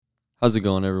How's it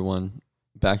going, everyone?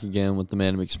 Back again with the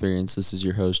Man of Experience. This is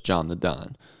your host, John the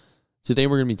Don. Today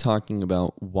we're going to be talking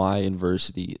about why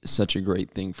adversity is such a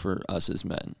great thing for us as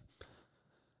men.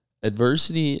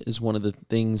 Adversity is one of the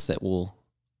things that will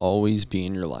always be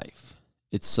in your life.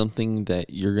 It's something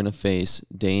that you're going to face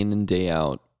day in and day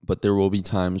out, but there will be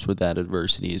times where that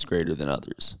adversity is greater than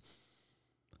others.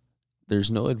 There's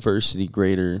no adversity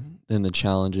greater than the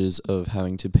challenges of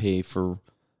having to pay for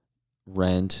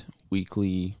rent,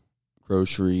 weekly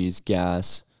groceries,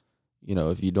 gas.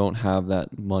 If you don't have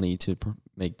that money to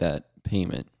make that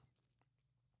payment.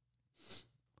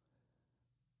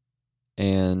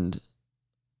 And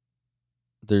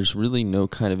there's really no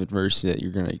kind of adversity that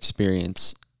you're going to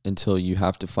experience until you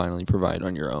have to finally provide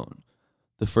on your own.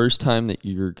 The first time that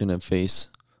you're going to face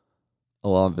a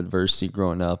lot of adversity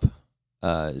growing up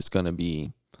is going to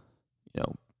be,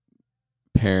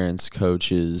 parents,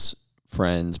 coaches,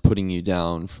 friends putting you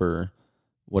down for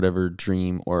whatever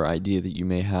dream or idea that you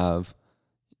may have,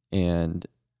 and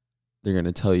they're going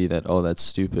to tell you that, oh, that's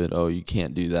stupid, oh, you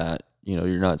can't do that,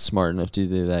 you're not smart enough to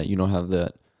do that, you don't have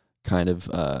that kind of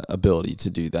ability to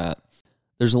do that.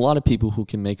 There's a lot of people who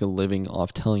can make a living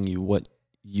off telling you what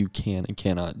you can and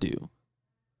cannot do.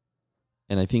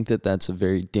 And I think that that's a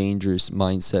very dangerous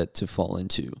mindset to fall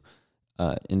into,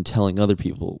 in telling other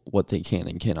people what they can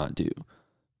and cannot do.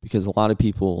 Because a lot of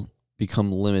people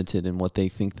become limited in what they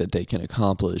think that they can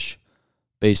accomplish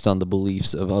based on the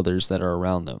beliefs of others that are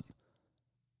around them.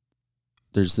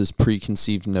 There's this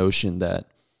preconceived notion that,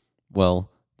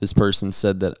 well, this person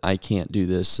said that I can't do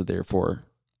this, so therefore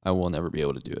I will never be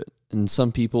able to do it. And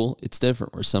some people, it's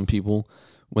different. Or some people,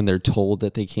 when they're told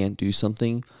that they can't do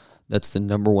something, that's the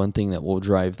number one thing that will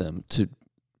drive them to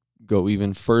go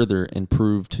even further and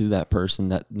prove to that person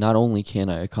that not only can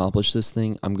I accomplish this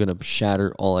thing, I'm going to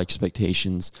shatter all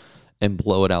expectations and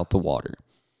blow it out the water.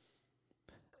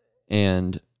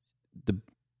 And the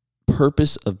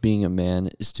purpose of being a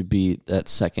man is to be that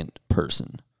second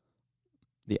person.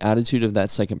 The attitude of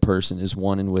that second person is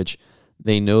one in which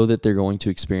they know that they're going to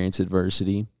experience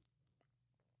adversity.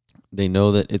 They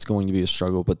know that it's going to be a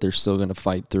struggle, but they're still going to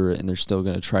fight through it, and they're still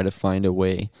going to try to find a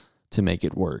way to make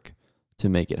it work, to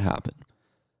make it happen.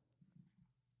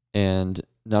 And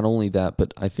not only that,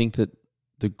 but I think that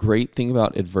the great thing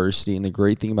about adversity and the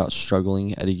great thing about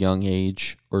struggling at a young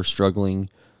age, or struggling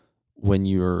when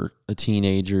you're a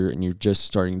teenager and you're just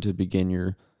starting to begin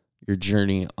your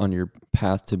journey on your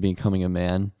path to becoming a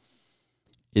man,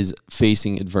 is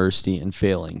facing adversity and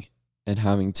failing and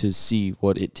having to see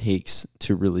what it takes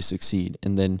to really succeed.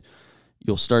 And then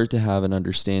you'll start to have an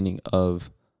understanding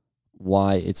of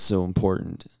why it's so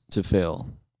important to fail,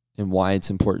 and why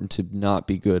it's important to not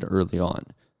be good early on,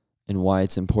 and why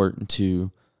it's important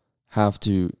to have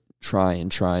to try and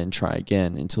try and try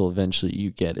again until eventually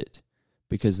you get it.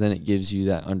 Because then it gives you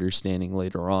that understanding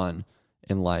later on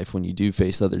in life when you do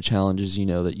face other challenges, you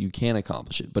know that you can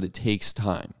accomplish it, but it takes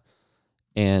time.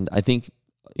 And I think,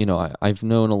 I've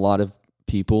known a lot of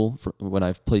people when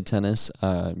I've played tennis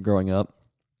growing up.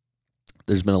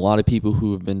 There's been a lot of people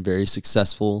who have been very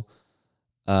successful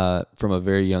from a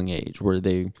very young age, where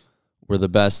they were the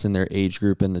best in their age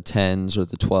group in the 10s or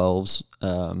the 12s.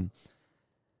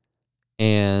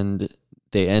 And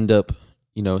they end up,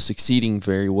 succeeding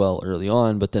very well early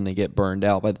on, but then they get burned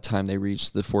out by the time they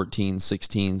reach the 14s,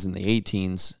 16s, and the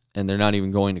 18s, and they're not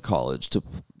even going to college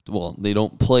they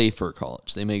don't play for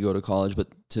college. They may go to college but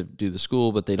to do the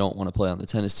school, but they don't want to play on the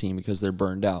tennis team because they're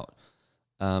burned out.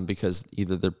 Because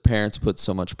either their parents put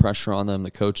so much pressure on them,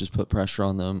 the coaches put pressure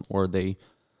on them, or they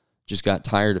just got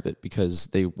tired of it because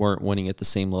they weren't winning at the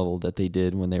same level that they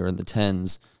did when they were in the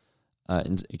 10s,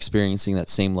 and experiencing that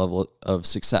same level of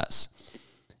success.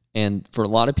 And for a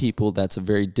lot of people, that's a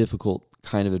very difficult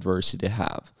kind of adversity to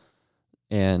have.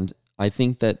 And I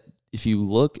think that if you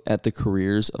look at the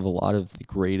careers of a lot of the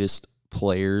greatest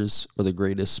players or the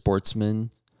greatest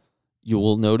sportsmen, you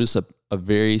will notice a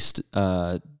very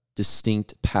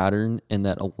distinct pattern, in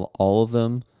that all of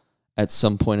them at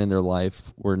some point in their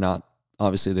life were not,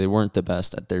 obviously they weren't the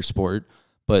best at their sport,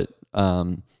 but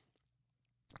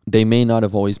they may not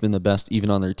have always been the best even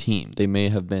on their team. They may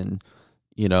have been,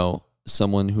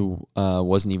 someone who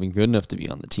wasn't even good enough to be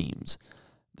on the teams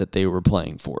that they were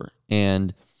playing for.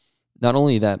 And not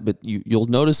only that, but you'll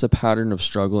notice a pattern of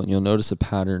struggle, and you'll notice a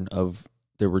pattern of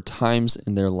there were times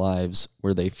in their lives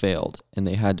where they failed, and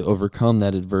they had to overcome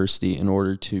that adversity in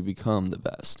order to become the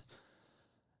best.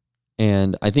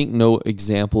 And I think no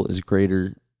example is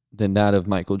greater than that of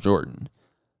Michael Jordan.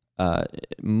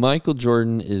 Michael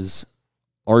Jordan is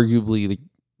arguably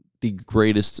the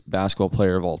greatest basketball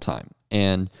player of all time.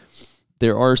 And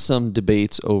there are some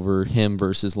debates over him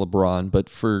versus LeBron, but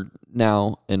for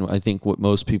now, and I think what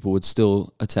most people would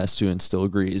still attest to and still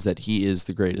agree, is that he is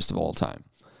the greatest of all time.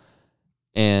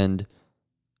 And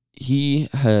he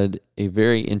had a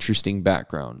very interesting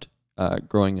background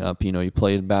growing up. He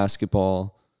played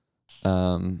basketball.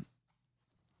 Growing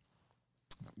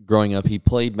up, he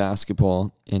played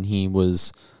basketball, and he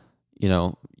was,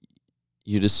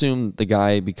 you'd assume the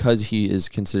guy, because he is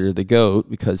considered the GOAT,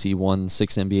 because he won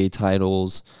 6 NBA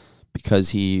titles, because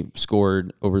he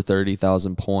scored over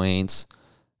 30,000 points,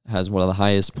 has one of the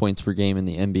highest points per game in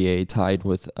the NBA, tied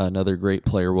with another great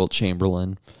player, Wilt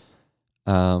Chamberlain.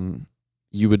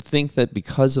 You would think that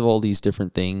because of all these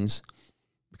different things,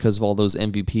 because of all those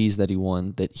MVPs that he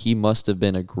won, that he must have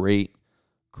been a great,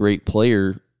 great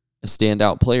player, a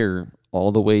standout player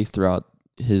all the way throughout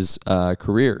his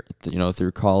career,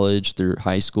 through college, through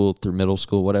high school, through middle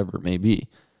school, whatever it may be.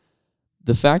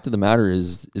 The fact of the matter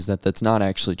is that that's not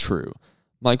actually true.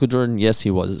 Michael Jordan, yes, he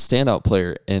was a standout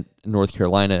player in North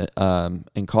Carolina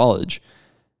in college,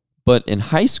 but in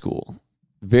high school,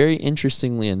 very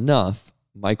interestingly enough,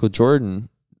 Michael Jordan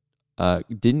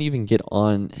didn't even get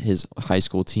on his high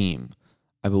school team,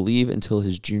 I believe, until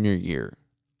his junior year.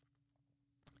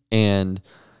 And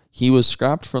he was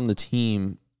scrapped from the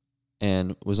team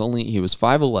and he was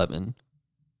 5'11",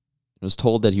 was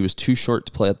told that he was too short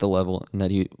to play at the level, and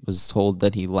that he was told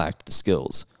that he lacked the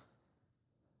skills.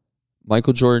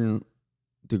 Michael Jordan,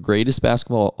 the greatest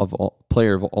basketball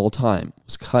player of all time,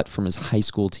 was cut from his high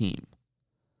school team.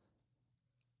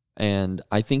 And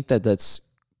I think that that's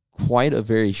quite a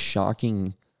very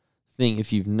shocking thing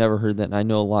if you've never heard that. And I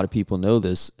know a lot of people know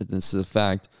this. This is a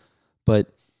fact.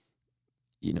 But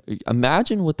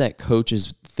imagine what that coach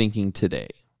is thinking today.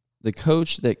 The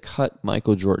coach that cut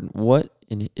Michael Jordan, what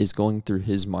is going through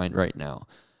his mind right now?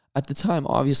 At the time,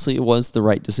 obviously, it was the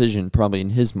right decision, probably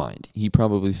in his mind. He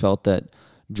probably felt that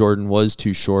Jordan was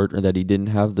too short, or that he didn't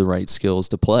have the right skills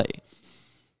to play.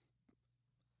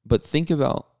 But think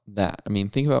about that. I mean,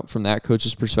 think about from that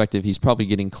coach's perspective, he's probably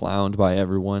getting clowned by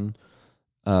everyone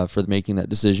for making that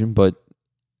decision. But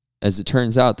as it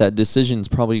turns out, that decision is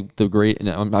probably and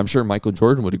I'm sure Michael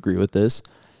Jordan would agree with this.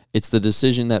 It's the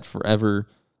decision that forever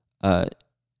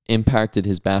impacted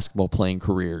his basketball playing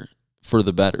career for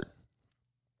the better.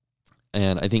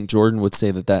 And I think Jordan would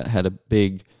say that had a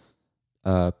big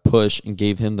push and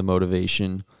gave him the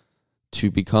motivation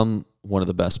to become one of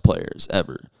the best players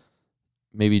ever.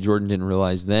 Maybe Jordan didn't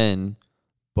realize then,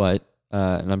 but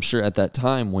and I'm sure at that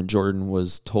time when Jordan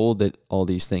was told that all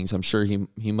these things, I'm sure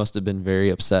he must have been very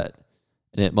upset,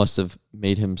 and it must have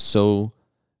made him so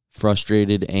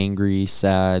frustrated, angry,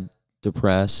 sad,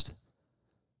 depressed.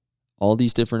 All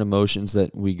these different emotions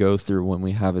that we go through when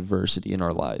we have adversity in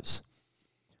our lives.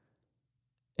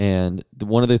 And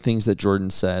one of the things that Jordan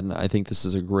said, and I think this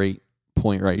is a great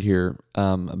point right here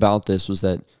about this, was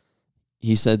that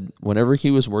he said whenever he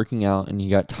was working out and he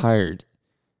got tired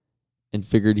and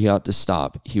figured he ought to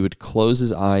stop, he would close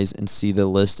his eyes and see the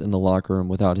list in the locker room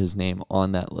without his name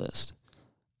on that list.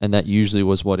 And that usually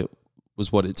was what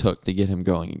it took to get him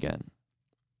going again.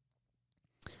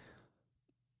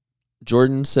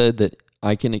 Jordan said that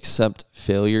I can accept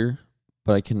failure,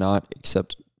 but I cannot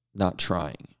accept not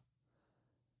trying.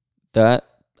 That,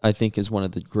 I think, is one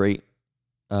of the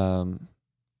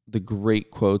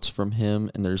great quotes from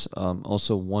him. And there's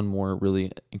also one more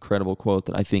really incredible quote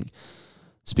that I think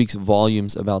speaks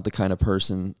volumes about the kind of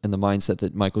person and the mindset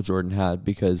that Michael Jordan had,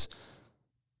 because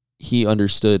he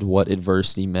understood what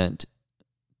adversity meant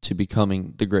to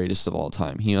becoming the greatest of all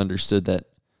time. He understood that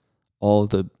all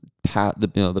the path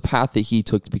that he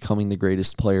took to becoming the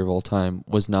greatest player of all time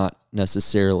was not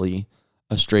necessarily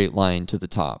a straight line to the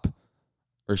top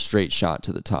or straight shot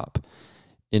to the top.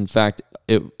 In fact,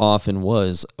 it often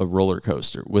was a roller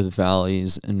coaster with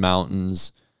valleys and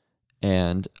mountains.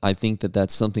 And I think that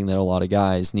that's something that a lot of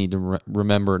guys need to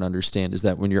remember and understand, is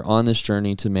that when you're on this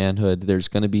journey to manhood, there's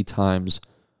going to be times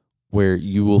where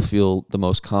you will feel the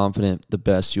most confident, the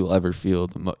best you'll ever feel.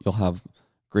 You'll have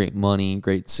great money,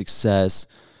 great success,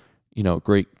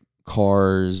 great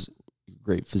cars,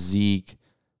 great physique,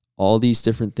 all these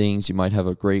different things. You might have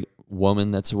a great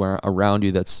woman that's around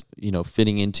you that's,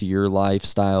 fitting into your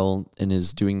lifestyle and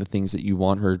is doing the things that you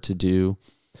want her to do.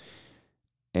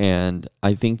 And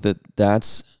I think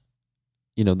that's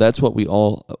what we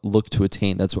all look to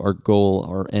attain. That's our goal,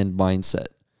 our end mindset,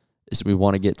 is we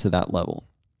want to get to that level.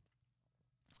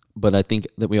 But I think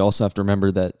that we also have to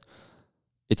remember that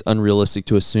it's unrealistic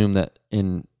to assume that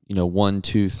in 1,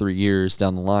 2, 3 years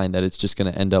down the line that it's just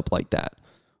going to end up like that.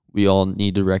 We all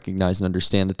need to recognize and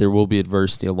understand that there will be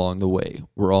adversity along the way.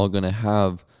 We're all going to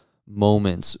have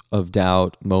moments of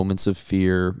doubt, moments of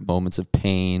fear, moments of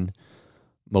pain,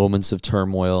 moments of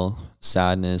turmoil,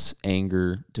 sadness,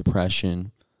 anger,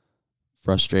 depression,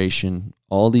 frustration,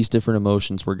 all these different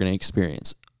emotions we're going to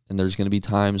experience. And there's going to be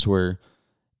times where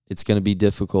it's going to be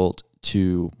difficult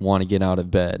to want to get out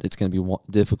of bed. It's going to be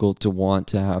difficult to want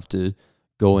to have to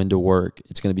go into work.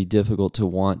 It's going to be difficult to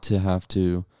want to have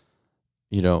to,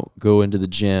 go into the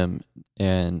gym.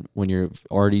 And when you've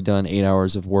already done 8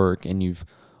 hours of work and you've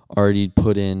already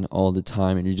put in all the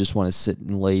time and you just want to sit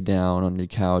and lay down on your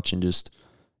couch and just,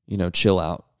 chill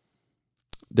out.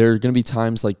 There are going to be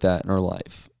times like that in our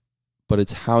life, but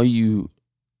it's how you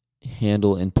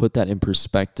handle and put that in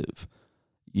perspective.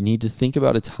 You need to think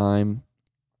about a time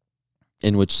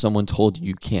in which someone told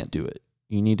you can't do it.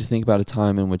 You need to think about a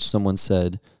time in which someone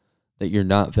said that you're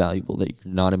not valuable, that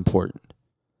you're not important,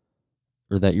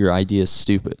 or that your idea is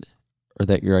stupid, or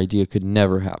that your idea could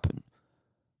never happen.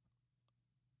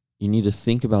 You need to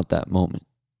think about that moment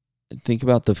and think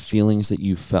about the feelings that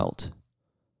you felt.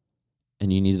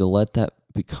 And you need to let that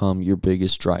become your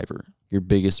biggest driver, your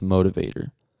biggest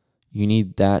motivator. You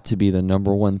need that to be the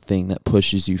number one thing that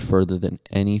pushes you further than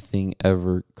anything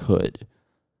ever could.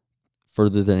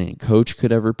 Further than any coach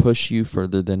could ever push you,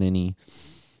 further than any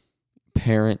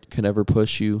parent could ever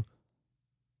push you.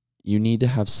 You need to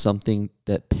have something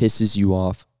that pisses you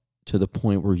off to the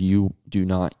point where you do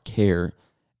not care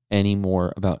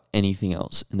anymore about anything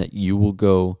else, and that you will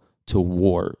go to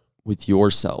war with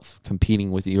yourself,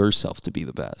 competing with yourself to be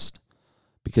the best.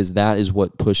 Because that is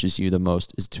what pushes you the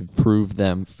most, is to prove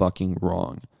them fucking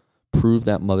wrong. Prove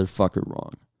that motherfucker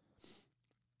wrong.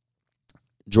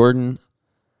 Jordan,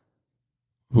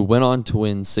 who went on to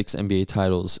win 6 NBA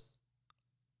titles,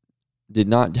 did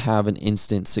not have an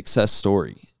instant success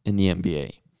story in the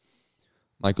NBA.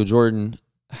 Michael Jordan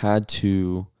had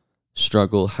to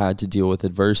struggle, had to deal with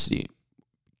adversity.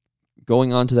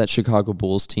 Going on to that Chicago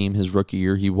Bulls team his rookie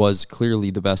year, he was clearly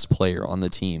the best player on the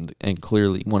team and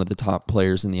clearly one of the top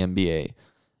players in the NBA,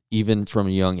 even from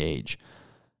a young age.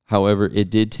 However, it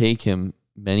did take him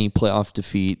many playoff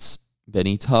defeats,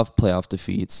 many tough playoff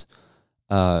defeats,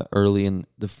 early in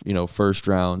the first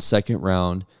round, second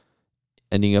round,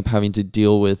 ending up having to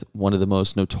deal with one of the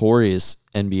most notorious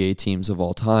NBA teams of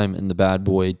all time in the bad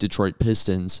boy Detroit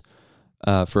Pistons,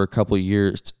 for a couple of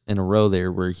years in a row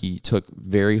there, where he took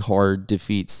very hard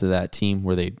defeats to that team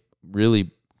where they really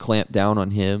clamped down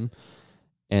on him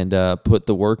and put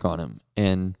the work on him.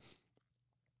 And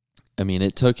I mean,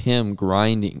 it took him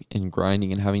grinding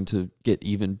and having to get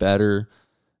even better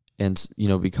and,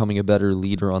 becoming a better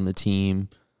leader on the team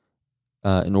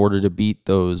in order to beat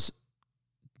those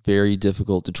very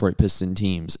difficult Detroit Piston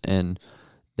teams. And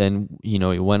then, he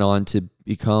went on to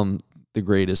become the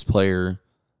greatest player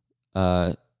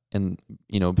and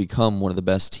become one of the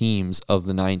best teams of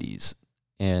the 90s.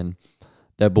 And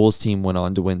that Bulls team went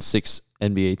on to win 6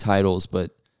 NBA titles,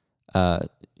 but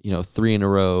 3 in a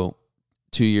row,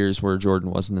 2 years where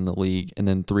Jordan wasn't in the league, and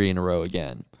then 3 in a row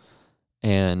again.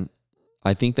 And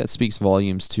I think that speaks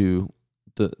volumes to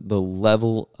the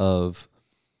level of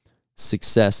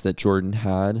success that Jordan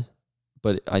had,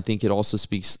 but I think it also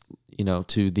speaks,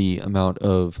 to the amount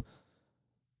of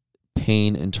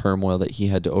pain and turmoil that he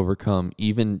had to overcome,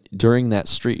 even during that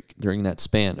streak, during that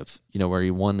span of, where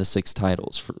he won the 6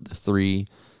 titles, for the 3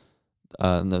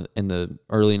 in the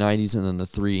early 90s and then the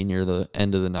 3 near the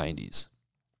end of the 90s.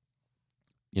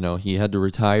 He had to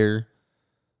retire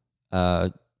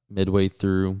midway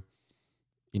through,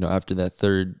 after that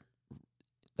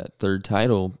third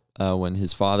title, when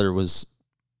his father was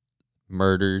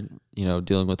murdered,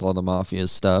 dealing with all the mafia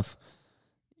stuff,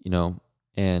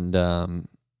 and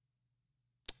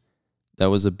that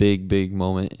was a big, big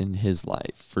moment in his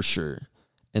life for sure.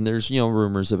 And there's,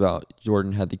 rumors about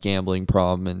Jordan had the gambling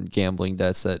problem and gambling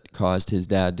debts that caused his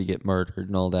dad to get murdered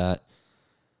and all that.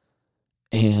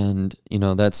 And,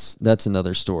 that's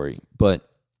another story. But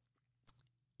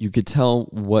you could tell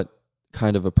what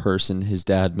kind of a person his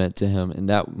dad meant to him, and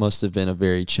that must have been a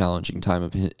very challenging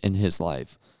time in his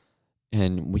life.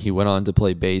 And he went on to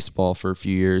play baseball for a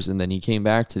few years, and then he came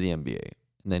back to the NBA.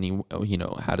 And then he,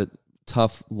 had a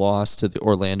tough loss to the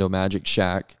Orlando Magic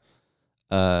Shaq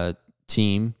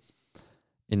team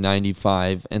in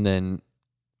 95, and then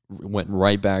went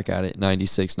right back at it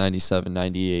 96, 97,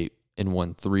 98, and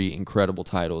won 3 incredible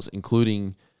titles,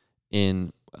 including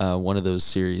in one of those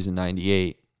series in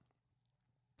 98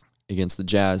 against the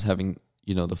Jazz, having,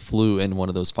 the flu in one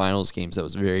of those finals games. That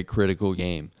was a very critical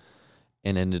game,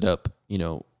 and ended up,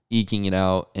 eking it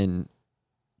out and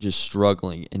just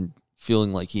struggling and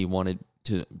feeling like he wanted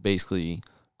to basically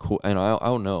quit. And I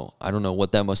don't know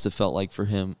what that must have felt like for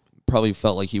him. Probably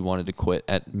felt like he wanted to quit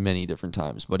at many different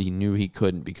times, but he knew he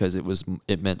couldn't because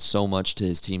it meant so much to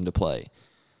his team to play.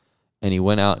 And he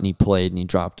went out and he played and he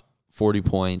dropped 40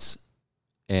 points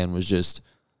and was just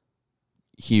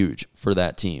huge for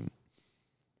that team.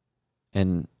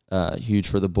 And huge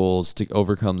for the Bulls to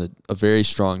overcome a very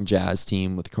strong Jazz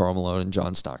team with Karl Malone and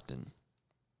John Stockton.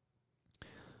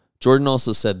 Jordan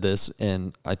also said this,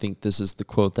 and I think this is the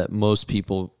quote that most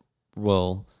people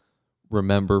will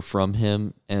remember from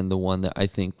him and the one that I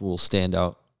think will stand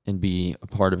out and be a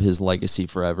part of his legacy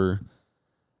forever.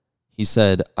 He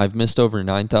said, "I've missed over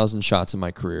 9,000 shots in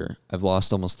my career. I've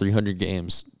lost almost 300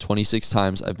 games. 26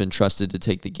 times I've been trusted to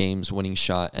take the game's winning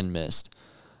shot and missed.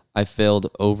 I failed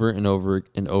over and over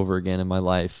and over again in my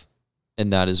life,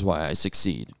 and that is why I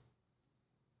succeed."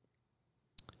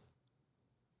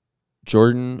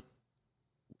 Jordan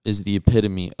is the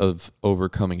epitome of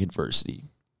overcoming adversity.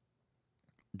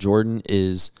 Jordan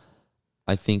is,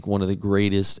 I think, one of the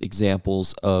greatest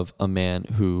examples of a man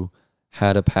who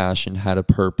had a passion, had a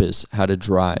purpose, had a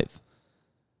drive.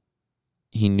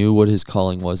 He knew what his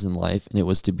calling was in life, and it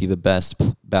was to be the best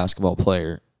basketball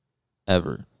player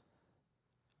ever.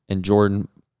 And Jordan,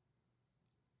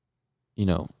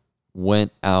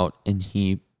 went out and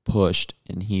he pushed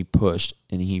and he pushed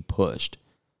and he pushed.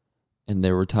 And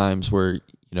there were times where,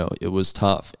 it was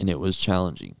tough and it was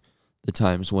challenging. The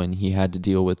times when he had to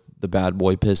deal with the bad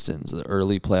boy Pistons, the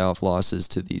early playoff losses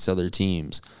to these other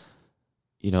teams,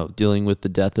 dealing with the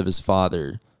death of his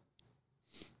father.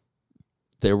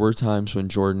 There were times when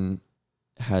Jordan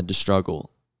had to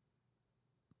struggle,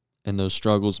 and those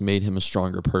struggles made him a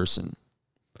stronger person.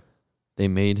 They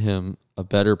made him a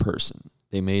better person.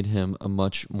 They made him a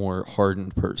much more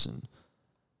hardened person.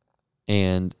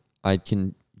 And I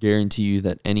can guarantee you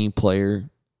that any player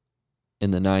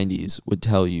in the 90s would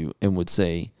tell you and would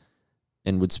say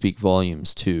and would speak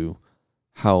volumes to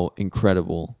how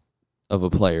incredible of a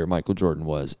player Michael Jordan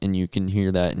was. And you can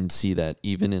hear that and see that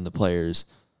even in the players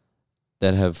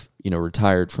that have,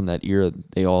 retired from that era.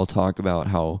 They all talk about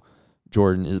how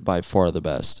Jordan is by far the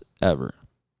best ever,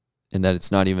 and that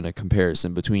it's not even a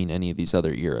comparison between any of these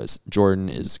other eras. Jordan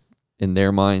is, in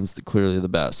their minds, clearly the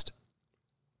best.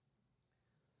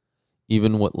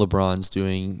 Even what LeBron's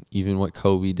doing, even what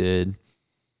Kobe did,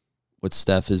 what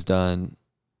Steph has done,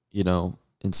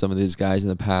 and some of these guys in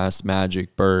the past,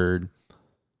 Magic, Bird,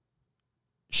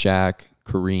 Shaq,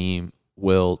 Kareem,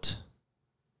 Wilt,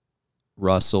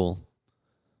 Russell,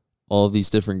 all of these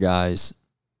different guys,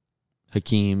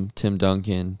 Hakeem, Tim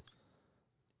Duncan,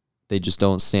 they just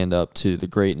don't stand up to the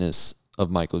greatness of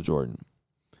Michael Jordan.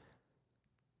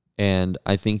 And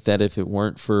I think that if it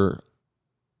weren't for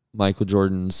Michael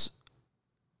Jordan's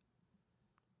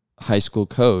high school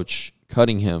coach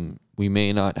cutting him, we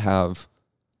may not have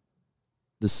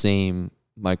the same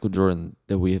Michael Jordan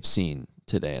that we have seen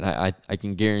today. And I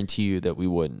can guarantee you that we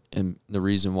wouldn't. And the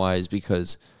reason why is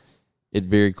because it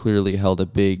very clearly held a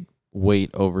big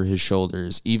weight over his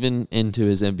shoulders. Even into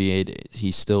his NBA days, he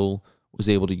still was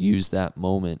able to use that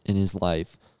moment in his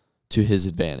life to his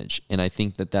advantage. And I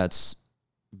think that that's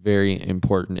very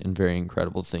important and very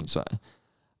incredible thing. So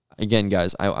again,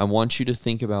 guys, I want you to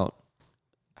think about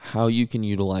how you can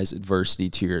utilize adversity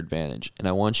to your advantage. And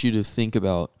I want you to think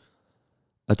about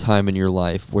a time in your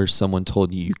life where someone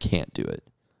told you can't do it.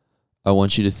 I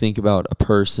want you to think about a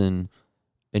person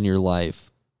in your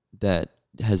life that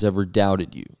has ever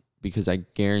doubted you, because I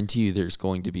guarantee you there's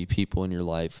going to be people in your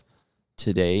life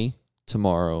today,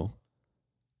 tomorrow,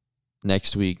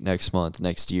 next week, next month,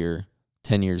 next year,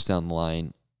 10 years down the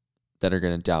line that are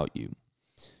going to doubt you.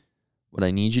 What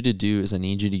I need you to do is I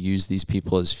need you to use these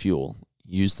people as fuel.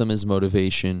 Use them as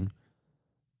motivation,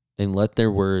 and let their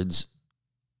words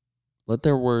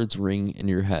ring in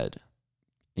your head,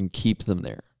 and keep them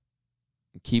there.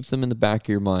 Keep them in the back of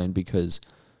your mind, because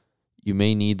you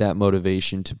may need that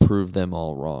motivation to prove them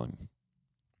all wrong.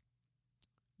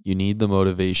 You need the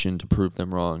motivation to prove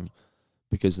them wrong,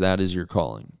 because that is your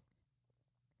calling.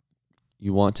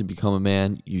 You want to become a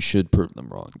man, you should prove them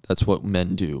wrong. That's what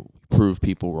men do, prove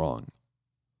people wrong.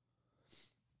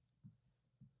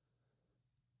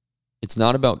 It's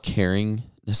not about caring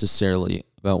necessarily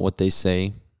about what they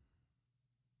say,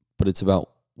 but it's about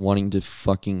wanting to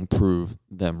fucking prove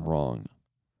them wrong.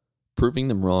 Proving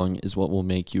them wrong is what will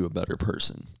make you a better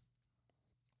person.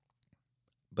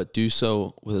 But do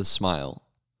so with a smile.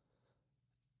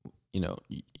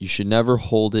 You should never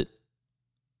hold it.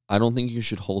 I don't think you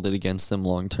should hold it against them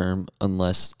long term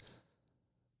unless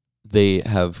they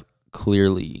have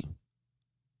clearly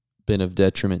been of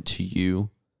detriment to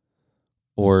you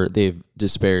or they've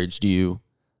disparaged you.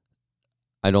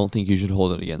 I don't think you should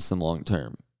hold it against them long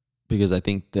term, because I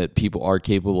think that people are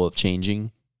capable of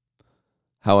changing.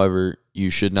 However, you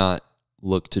should not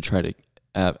look to try to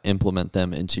implement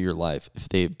them into your life if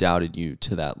they've doubted you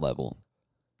to that level.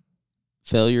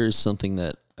 Failure is something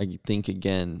that I think,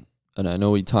 again, and I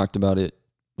know we talked about it,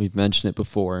 we've mentioned it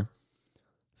before.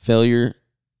 Failure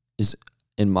is,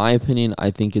 in my opinion,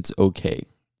 I think it's okay.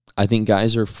 I think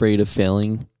guys are afraid of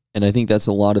failing, and I think that's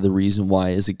a lot of the reason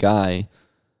why, as a guy,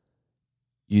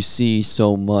 you see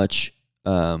so much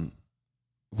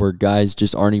where guys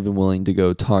just aren't even willing to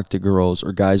go talk to girls,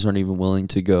 or guys aren't even willing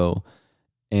to go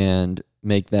and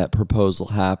make that proposal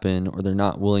happen, or they're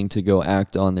not willing to go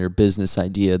act on their business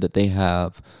idea that they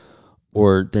have,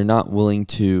 or they're not willing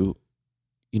to,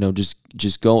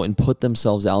 just go and put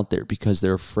themselves out there because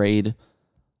they're afraid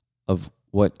of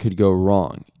what could go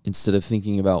wrong instead of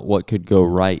thinking about what could go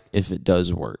right if it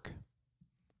does work.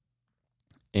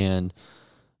 And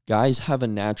guys have a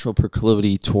natural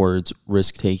proclivity towards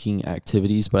risk-taking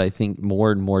activities, but I think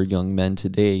more and more young men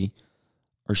today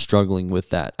are struggling with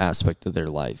that aspect of their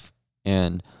life.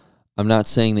 And I'm not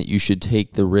saying that you should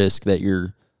take the risk that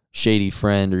your shady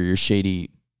friend or your shady,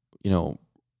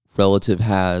 relative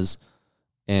has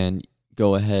and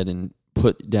go ahead and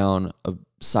put down a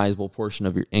sizable portion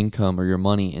of your income or your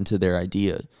money into their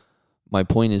idea. My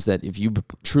point is that if you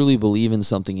truly believe in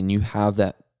something and you have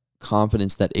that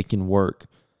confidence that it can work,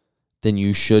 then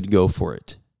you should go for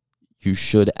it. You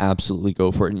should absolutely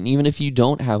go for it. And even if you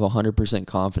don't have 100%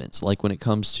 confidence, like when it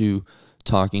comes to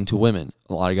talking to women,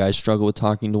 a lot of guys struggle with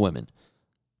talking to women.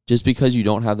 Just because you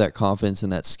don't have that confidence in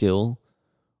that skill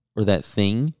or that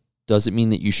thing doesn't mean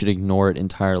that you should ignore it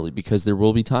entirely, because there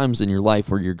will be times in your life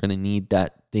where you're going to need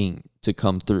that thing to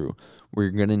come through, where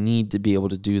you're going to need to be able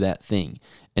to do that thing.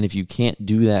 And if you can't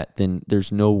do that, then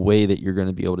there's no way that you're going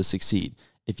to be able to succeed.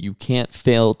 If you can't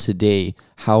fail today,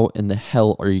 how in the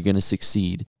hell are you going to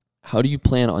succeed? How do you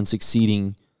plan on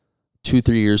succeeding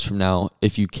 2-3 years from now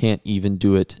if you can't even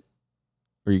do it,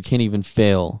 or you can't even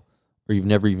fail, or you've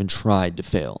never even tried to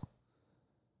fail?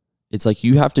 It's like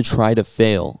you have to try to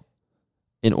fail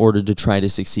in order to try to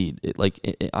succeed.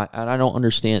 I don't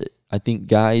understand it. I think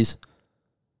guys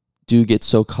do get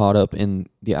so caught up in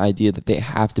the idea that they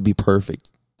have to be perfect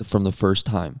from the first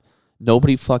time.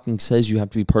 Nobody fucking says you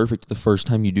have to be perfect the first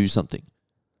time you do something.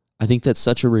 I think that's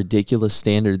such a ridiculous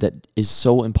standard that is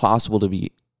so impossible to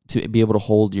be able to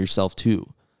hold yourself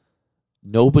to.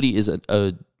 Nobody is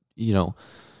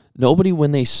nobody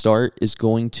when they start is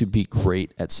going to be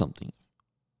great at something.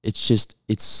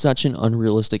 It's such an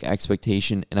unrealistic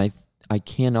expectation, and I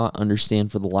cannot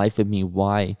understand for the life of me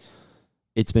why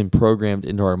it's been programmed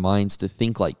into our minds to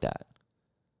think like that.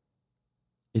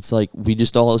 It's like we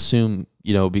just all assume,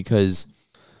 because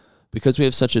we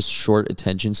have such a short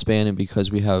attention span, and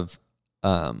because we have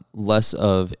less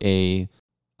of a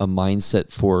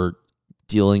mindset for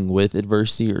dealing with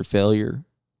adversity or failure,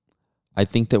 I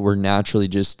think that we're naturally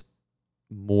just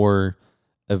more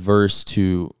averse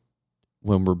to,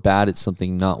 when we're bad at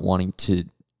something, not wanting to,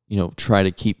 try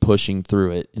to keep pushing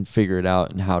through it and figure it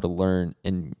out and how to learn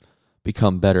and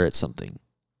become better at something.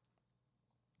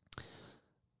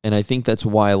 And I think that's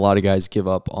why a lot of guys give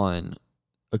up on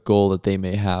a goal that they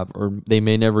may have, or they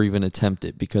may never even attempt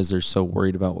it because they're so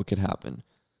worried about what could happen.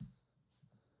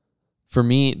 For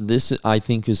me, this, I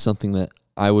think, is something that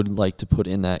I would like to put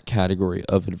in that category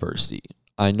of adversity.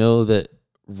 I know that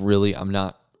I'm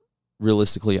not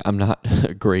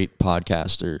a great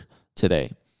podcaster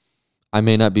today. I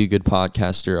may not be a good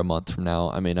podcaster a month from now.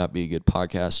 I may not be a good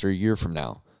podcaster a year from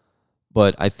now.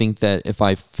 But I think that if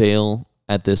I fail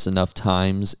at this enough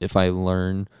times, if I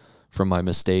learn from my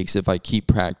mistakes, if I keep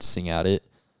practicing at it,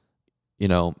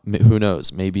 who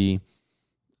knows, maybe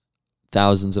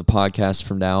thousands of podcasts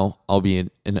from now, I'll be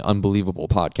an unbelievable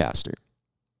podcaster.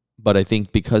 But I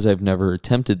think because I've never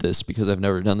attempted this, because I've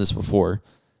never done this before,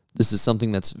 this is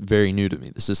something that's very new to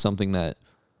me. This is something that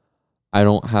I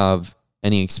don't have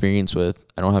any experience with.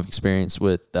 I don't have experience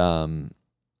with the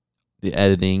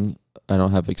editing. I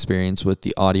don't have experience with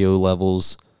the audio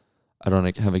levels. I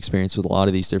don't have experience with a lot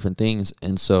of these different things.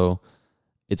 And so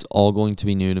it's all going to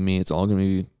be new to me. It's all going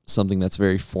to be something that's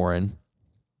very foreign.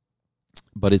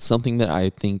 But it's something that I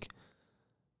think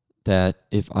that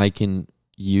if I can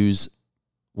use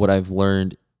what I've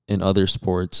learned in other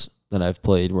sports that I've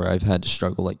played, where I've had to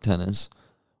struggle, like tennis,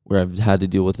 where I've had to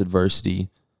deal with adversity,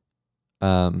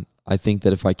 I think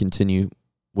that if I continue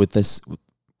with this,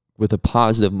 with a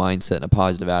positive mindset and a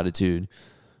positive attitude,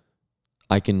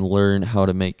 I can learn how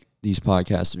to make these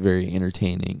podcasts very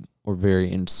entertaining or very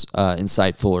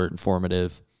insightful or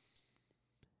informative.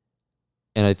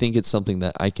 And I think it's something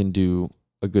that I can do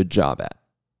a good job at.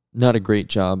 Not a great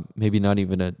job, maybe not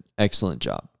even an excellent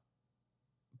job.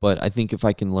 But I think if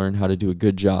I can learn how to do a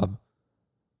good job,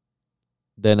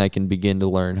 then I can begin to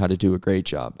learn how to do a great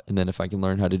job. And then if I can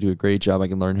learn how to do a great job, I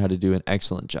can learn how to do an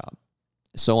excellent job,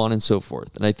 so on and so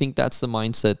forth. And I think that's the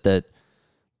mindset that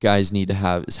guys need to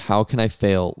have, is how can I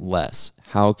fail less?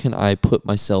 How can I put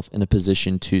myself in a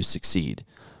position to succeed?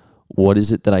 What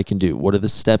is it that I can do? What are the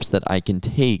steps that I can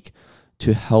take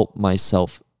to help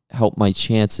myself, help my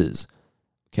chances?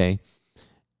 Okay.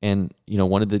 And,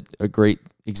 a great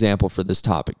example for this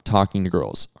topic, talking to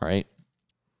girls. All right.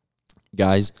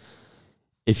 Guys,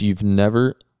 if you've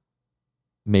never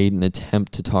made an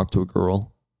attempt to talk to a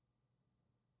girl,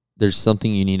 there's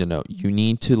something you need to know. You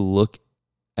need to look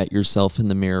at yourself in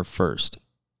the mirror first.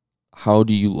 How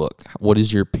do you look? What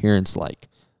is your appearance like?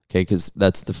 Okay, because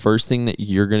that's the first thing that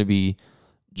you're going to be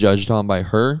judged on by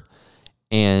her.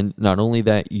 And not only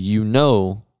that,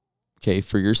 okay,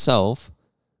 for yourself,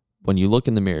 when you look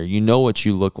in the mirror, you know what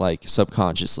you look like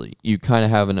subconsciously. You kind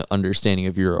of have an understanding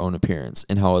of your own appearance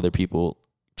and how other people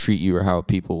treat you or how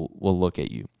people will look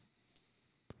at you.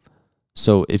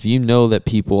 So if you know that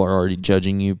people are already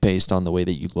judging you based on the way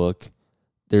that you look,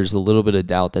 there's a little bit of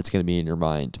doubt that's going to be in your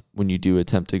mind when you do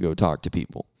attempt to go talk to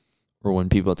people, or when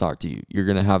people talk to you. You're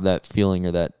going to have that feeling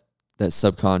or that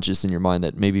subconscious in your mind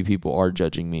that maybe people are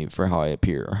judging me for how I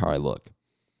appear or how I look.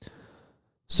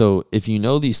 So if you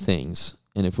know these things,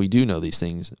 and if we do know these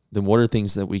things, then what are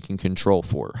things that we can control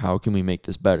for? How can we make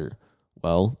this better?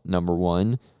 Well, number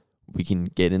one, we can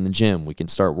get in the gym. We can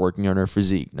start working on our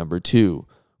physique. Number two,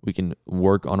 we can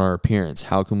work on our appearance.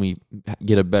 How can we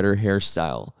get a better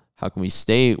hairstyle? How can we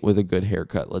stay with a good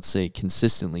haircut? Let's say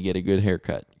consistently get a good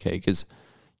haircut, okay? Because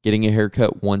getting a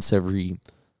haircut once every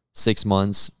 6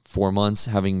 months, 4 months,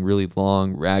 having really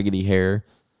long, raggedy hair,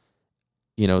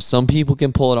 some people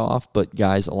can pull it off, but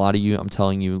guys, a lot of you, I'm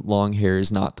telling you, long hair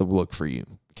is not the look for you,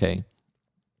 okay?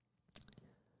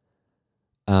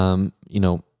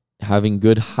 Having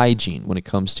good hygiene when it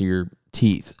comes to your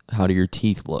teeth. How do your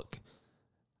teeth look?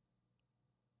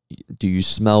 Do you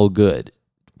smell good?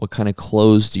 What kind of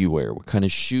clothes do you wear? What kind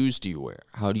of shoes do you wear?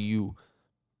 How do you,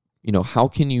 how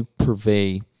can you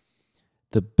purvey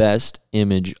the best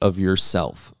image of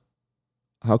yourself?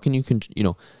 How can you,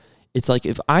 it's like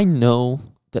if I know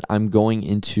that I'm going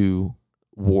into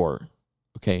war,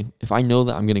 okay? If I know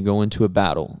that I'm going to go into a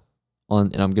battle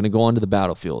and I'm going to go onto the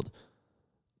battlefield,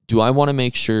 do I want to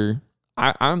make sure,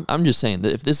 I'm just saying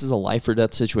that if this is a life or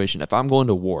death situation, if I'm going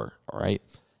to war, all right?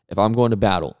 If I'm going to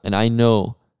battle and I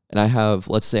know, and I have,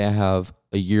 let's say I have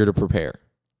a year to prepare,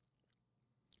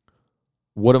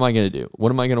 what am I going to do? What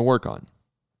am I going to work on?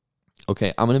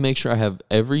 Okay, I'm going to make sure I have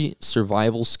every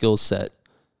survival skill set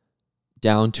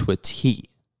down to a T.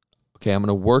 Okay, I'm going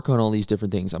to work on all these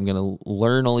different things. I'm going to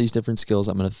learn all these different skills.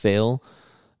 I'm going to fail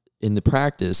in the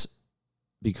practice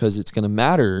because it's going to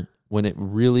matter when it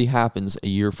really happens a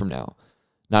year from now.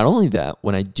 Not only that,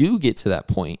 when I do get to that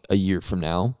point a year from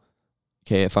now,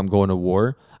 okay, if I'm going to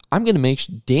war, I'm going to make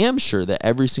damn sure that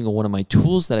every single one of my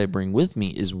tools that I bring with me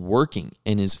is working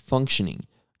and is functioning.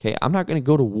 Okay, I'm not going to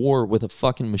go to war with a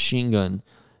fucking machine gun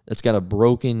that's got a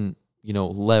broken,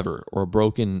 lever or a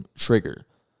broken trigger,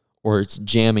 or it's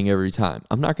jamming every time.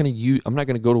 I'm not going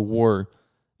to go to war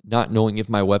not knowing if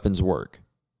my weapons work.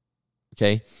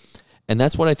 Okay? And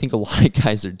that's what I think a lot of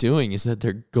guys are doing, is that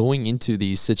they're going into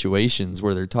these situations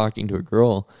where they're talking to a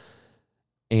girl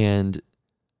and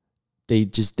they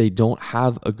don't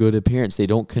have a good appearance. They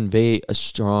don't convey a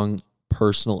strong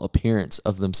personal appearance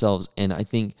of themselves. And I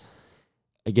think,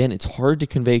 again, it's hard to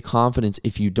convey confidence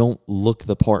if you don't look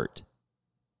the part.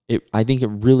 I think it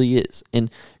really is.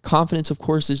 And confidence, of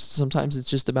course, is sometimes it's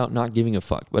just about not giving a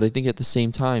fuck. But I think at the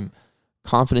same time,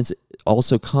 confidence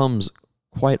also comes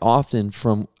quite often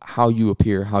from how you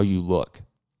appear, how you look.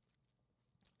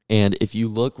 And if you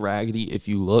look raggedy, if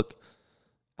you look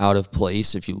out of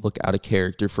place, if you look out of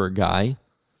character for a guy,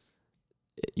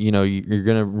 you're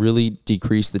going to really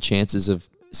decrease the chances of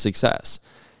success.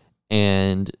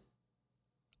 And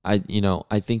I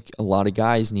think a lot of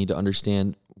guys need to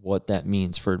understand what that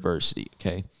means for adversity,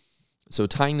 okay? So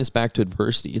tying this back to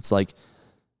adversity, it's like,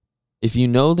 if you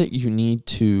know that you need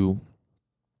to,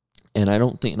 and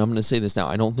I'm going to say this now,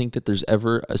 I don't think that there's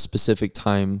ever a specific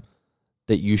time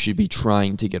that you should be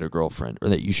trying to get a girlfriend or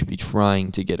that you should be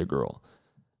trying to get a girl.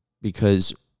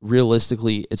 Because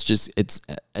realistically, it's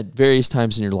at various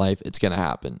times in your life, it's going to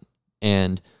happen.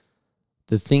 And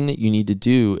the thing that you need to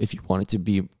do if you want it to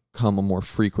become a more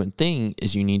frequent thing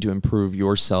is you need to improve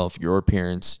yourself, your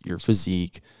appearance, your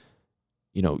physique,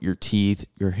 your teeth,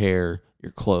 your hair,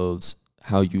 your clothes,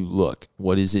 how you look.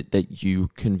 What is it that you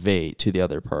convey to the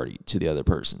other party, to the other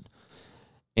person?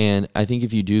 And I think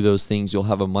if you do those things, you'll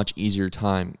have a much easier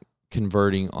time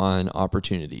converting on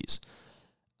opportunities.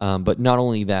 But not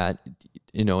only that,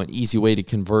 an easy way to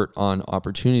convert on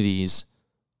opportunities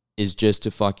is just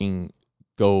to fucking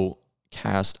go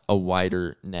cast a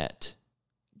wider net.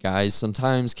 Guys,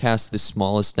 sometimes cast the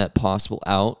smallest net possible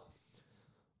out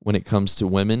when it comes to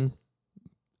women.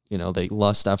 They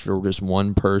lust after just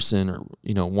one person or,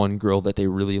 one girl that they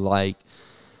really like.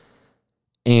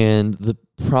 And the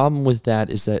problem with that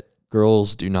is that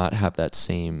girls do not have that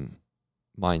same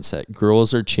mindset.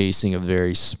 Girls are chasing a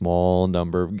very small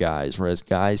number of guys, whereas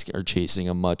guys are chasing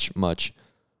a much, much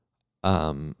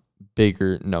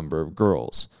bigger number of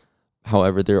girls.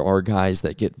 However, there are guys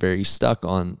that get very stuck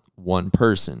on one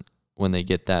person when they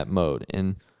get that mode.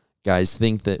 And guys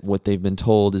think that what they've been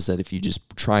told is that if you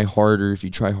just try harder, if you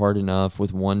try hard enough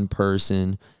with one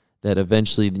person, that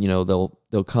eventually,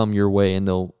 they'll come your way and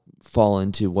they'll fall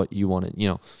into what you want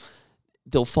to,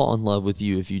 they'll fall in love with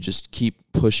you if you just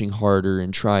keep pushing harder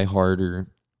and try harder.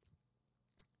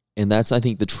 And that's, I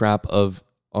think, the trap of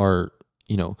our,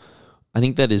 I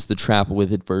think that is the trap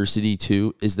with adversity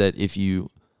too, is that if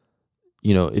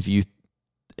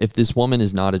this woman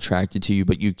is not attracted to you,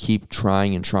 but you keep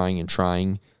trying and trying and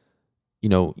trying,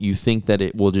 you think that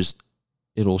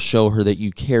it'll show her that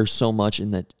you care so much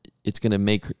and that it's going to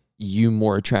make you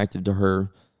more attractive to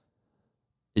her.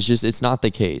 It's not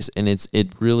the case. And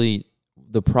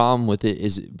the problem with it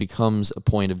is it becomes a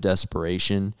point of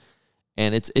desperation.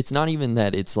 And it's not even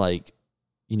that it's like,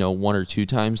 one or two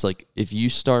times. Like if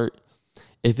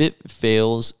it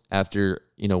fails after,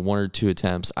 one or two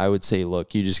attempts, I would say,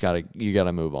 look, you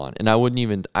gotta move on. And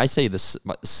I say the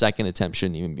second attempt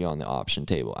shouldn't even be on the option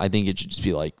table. I think it should just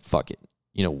be like, fuck it.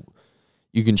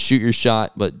 You can shoot your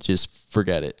shot, but just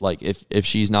forget it. Like if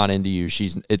she's not into you,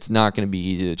 it's not going to be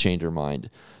easy to change her mind.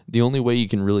 The only way you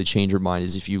can really change her mind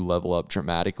is if you level up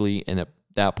dramatically. And at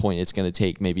that point, it's going to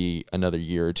take maybe another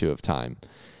year or two of time.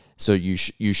 So you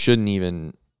shouldn't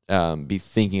even be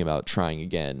thinking about trying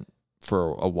again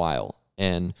for a while.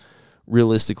 And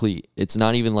realistically, it's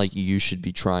not even like you should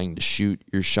be trying to shoot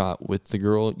your shot with the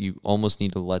girl. You almost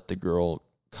need to let the girl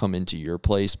come into your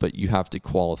place, but you have to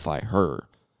qualify her.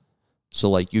 So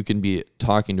like you can be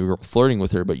talking to a girl, flirting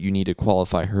with her, but you need to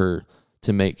qualify her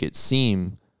to make it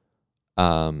seem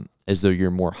as though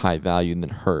you're more high value than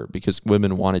her, because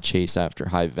women want to chase after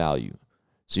high value.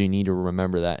 So you need to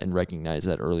remember that and recognize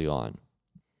that early on.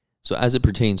 So as it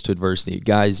pertains to adversity,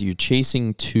 guys, you're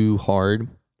chasing too hard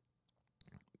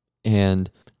and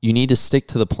you need to stick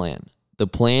to the plan. The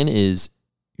plan is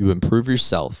you improve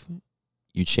yourself,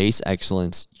 you chase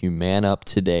excellence, you man up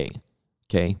today,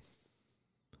 okay?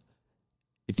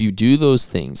 If you do those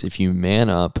things, if you man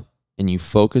up and you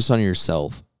focus on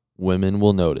yourself, women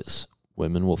will notice.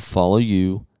 Women will follow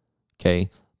you, okay?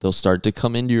 They'll start to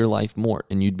come into your life more,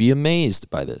 and you'd be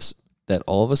amazed by this, that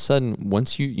all of a sudden,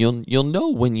 once you'll know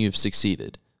when you've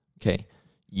succeeded, okay?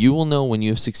 You will know when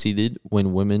you have succeeded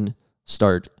when women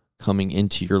start coming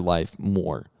into your life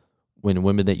more. When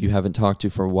women that you haven't talked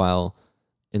to for a while,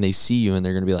 and they see you and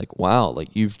they're going to be like, wow,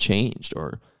 like you've changed,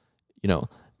 or,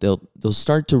 they'll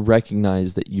start to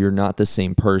recognize that you're not the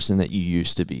same person that you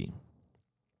used to be.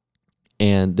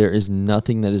 And there is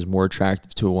nothing that is more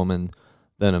attractive to a woman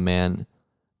than a man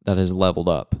that has leveled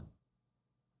up.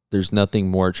 There's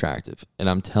nothing more attractive. And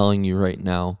I'm telling you right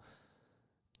now,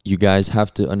 you guys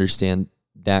have to understand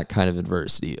that kind of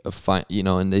adversity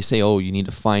and they say, oh, you need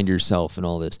to find yourself and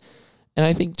all this. And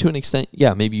I think to an extent,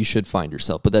 yeah, maybe you should find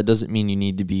yourself, but that doesn't mean you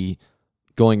need to be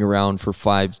going around for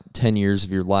 5-10 years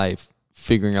of your life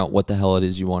figuring out what the hell it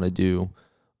is you want to do,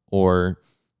 or,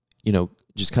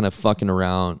 just kind of fucking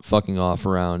off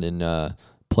around and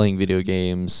playing video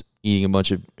games, eating a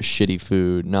bunch of shitty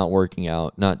food, not working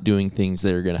out, not doing things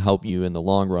that are going to help you in the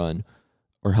long run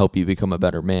or help you become a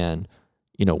better man,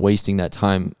 wasting that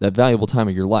time, that valuable time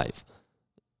of your life,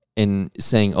 and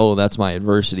saying, oh, that's my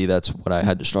adversity, that's what I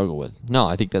had to struggle with. No,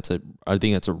 I think that's a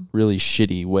really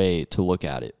shitty way to look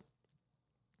at it.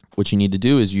 What you need to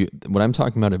do is when I'm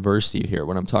talking about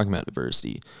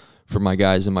adversity for my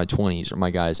guys in my 20s or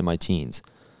my guys in my teens,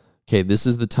 okay, this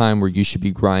is the time where you should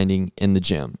be grinding in the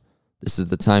gym. This is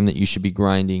the time that you should be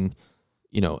grinding,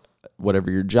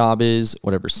 whatever your job is,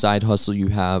 whatever side hustle you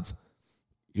have.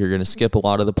 You're going to skip a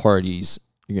lot of the parties.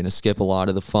 You're going to skip a lot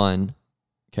of the fun,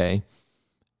 okay?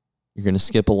 You're going to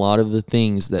skip a lot of the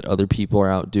things that other people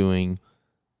are out doing,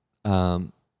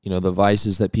 the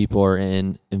vices that people are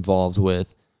involved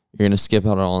with. You're going to skip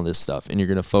out on all this stuff, and you're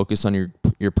going to focus on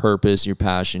your purpose, your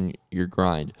passion, your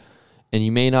grind. And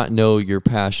you may not know your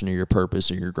passion or your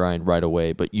purpose or your grind right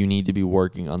away, but you need to be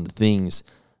working on the things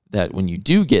that when you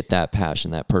do get that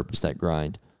passion, that purpose, that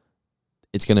grind,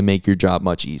 it's going to make your job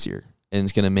much easier. And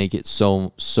it's going to make it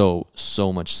so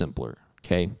much simpler,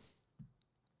 okay?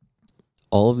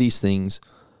 All of these things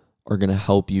are going to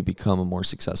help you become a more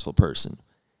successful person.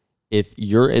 If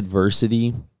your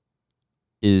adversity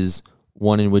is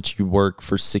one in which you work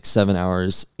for 6, 7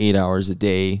 hours, 8 hours a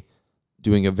day,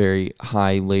 doing a very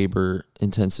high labor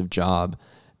intensive job,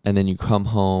 and then you come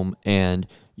home and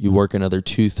you work another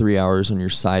 2, 3 hours on your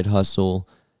side hustle,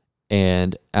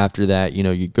 and after that,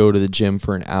 you go to the gym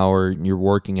for an hour and you're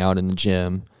working out in the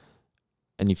gym.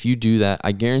 And if you do that,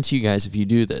 I guarantee you guys, if you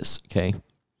do this, okay,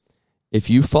 if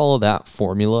you follow that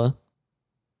formula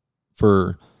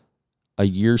for a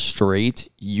year straight,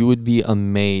 you would be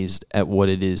amazed at what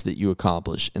it is that you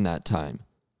accomplish in that time.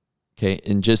 Okay,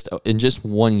 in just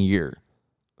 1 year.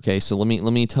 Okay, so let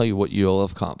me tell you what you'll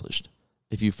have accomplished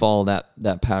if you follow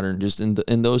that pattern just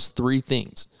in those 3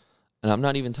 things. And I'm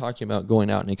not even talking about going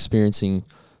out and experiencing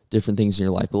different things in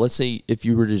your life. But let's say if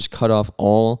you were to just cut off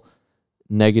all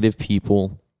negative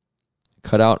people,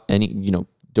 cut out any,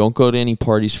 don't go to any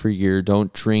parties for a year,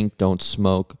 don't drink, don't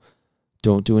smoke,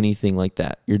 don't do anything like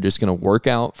that. You're just going to work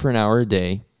out for an hour a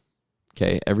day,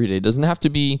 okay, every day. It doesn't have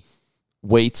to be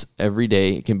weights every day.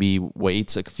 It can be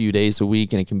weights a few days a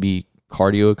week, and it can be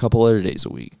cardio a couple other days a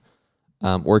week.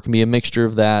 Or it can be a mixture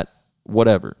of that,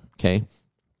 whatever, okay?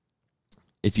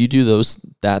 If you do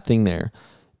that thing there,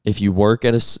 if you work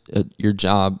at your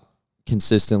job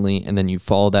consistently and then you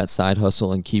follow that side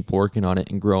hustle and keep working on it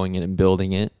and growing it and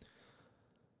building it,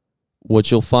 what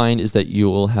you'll find is that you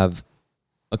will have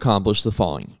accomplished the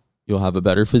following. You'll have a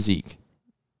better physique,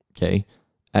 okay?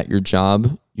 At your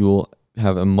job, you will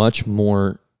have a much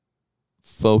more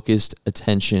focused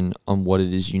attention on what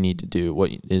it is you need to do,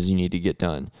 what it is you need to get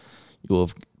done. You will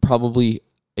have probably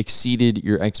exceeded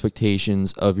your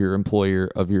expectations of your employer,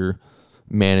 of your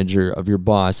manager, of your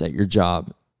boss at your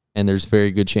job. And there's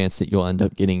very good chance that you'll end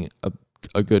up getting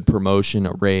a good promotion,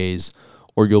 a raise,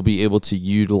 or you'll be able to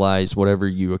utilize whatever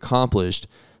you accomplished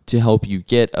to help you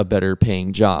get a better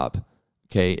paying job,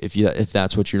 okay, if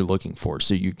that's what you're looking for.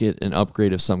 So you get an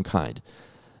upgrade of some kind.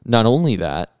 Not only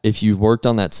that, if you worked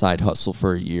on that side hustle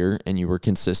for a year and you were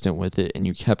consistent with it and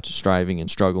you kept striving and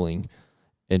struggling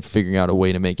and figuring out a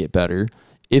way to make it better,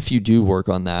 if you do work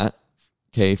on that,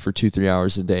 okay, for 2, 3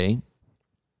 hours a day,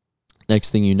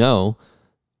 next thing you know,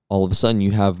 all of a sudden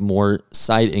you have more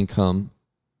side income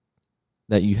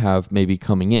that you have maybe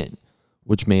coming in,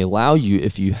 which may allow you,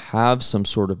 if you have some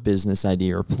sort of business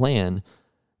idea or plan,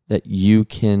 that you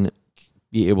can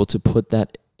be able to put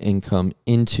that income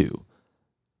into.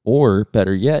 Or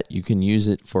better yet, you can use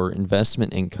it for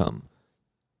investment income.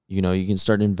 You can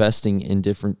start investing in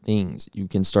different things. You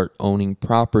can start owning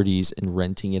properties and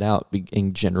renting it out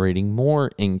and generating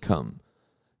more income.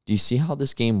 Do you see how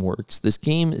this game works? This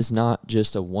game is not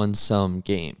just a one-sum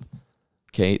game.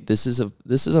 Okay, this is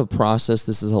a process.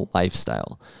 This is a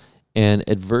lifestyle. And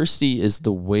adversity is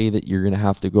the way that you're going to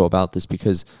have to go about this,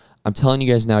 because I'm telling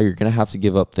you guys now, you're going to have to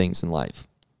give up things in life.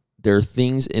 There are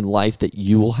things in life that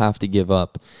you will have to give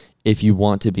up if you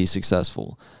want to be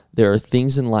successful. There are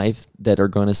things in life that are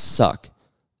going to suck.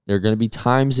 There are going to be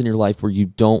times in your life where you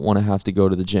don't want to have to go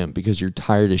to the gym because you're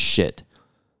tired as shit.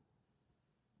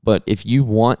 But if you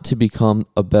want to become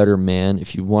a better man,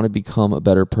 if you want to become a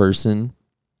better person,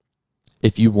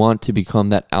 if you want to become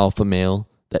that alpha male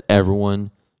that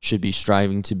everyone should be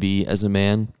striving to be as a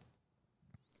man,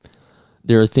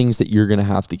 there are things that you're going to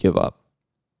have to give up.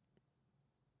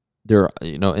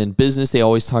 In business, they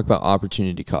always talk about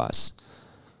opportunity costs.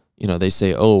 They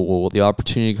say, the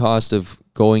opportunity cost of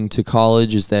going to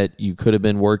college is that you could have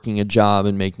been working a job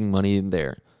and making money in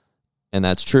there. And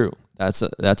that's true. That's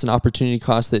an opportunity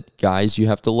cost that, guys, you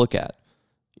have to look at.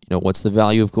 What's the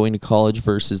value of going to college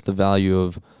versus the value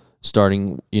of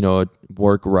starting,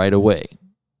 work right away,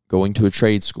 going to a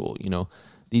trade school.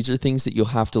 These are things that you'll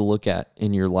have to look at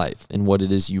in your life and what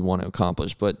it is you want to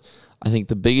accomplish. But I think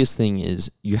the biggest thing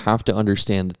is you have to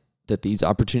understand that these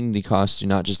opportunity costs do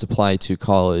not just apply to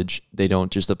college. They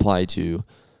don't just apply to,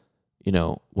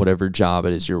 whatever job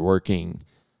it is you're working,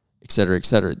 et cetera, et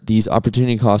cetera. These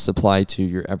opportunity costs apply to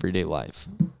your everyday life,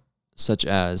 such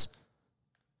as,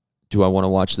 do I want to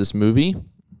watch this movie,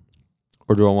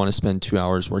 or do I want to spend 2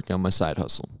 hours working on my side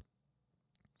hustle?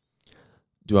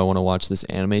 Do I want to watch this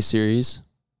anime series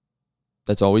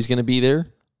that's always going to be there,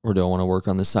 or do I want to work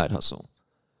on this side hustle?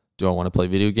 Do I want to play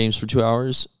video games for 2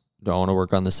 hours? Do I want to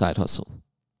work on the side hustle?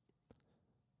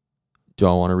 Do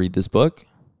I want to read this book?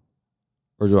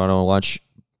 Or do I want to watch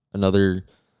another,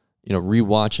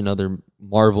 rewatch another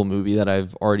Marvel movie that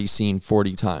I've already seen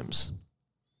 40 times?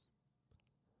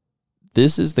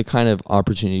 This is the kind of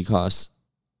opportunity costs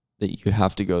that you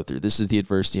have to go through. This is the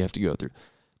adversity you have to go through.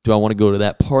 Do I want to go to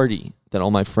that party that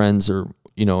all my friends are,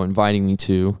 inviting me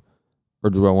to? Or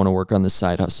do I want to work on this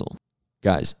side hustle?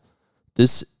 Guys,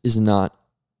 this is not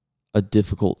a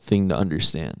difficult thing to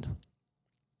understand.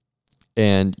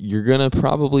 And you're going to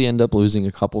probably end up losing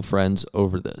a couple friends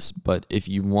over this. But if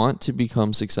you want to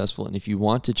become successful and if you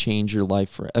want to change your life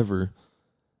forever,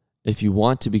 if you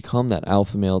want to become that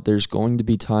alpha male, there's going to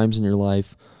be times in your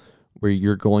life where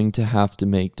you're going to have to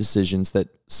make decisions that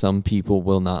some people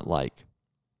will not like.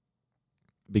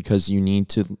 Because you need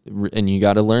to, and you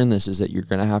got to learn this, is that you're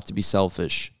going to have to be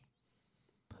selfish.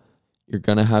 You're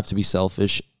going to have to be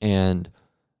selfish, and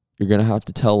you're going to have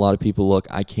to tell a lot of people, look,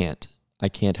 I can't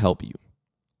help you.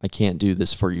 I can't do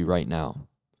this for you right now.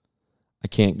 I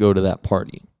can't go to that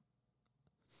party.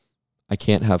 I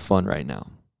can't have fun right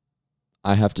now.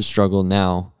 I have to struggle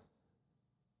now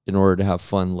in order to have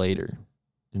fun later,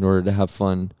 in order to have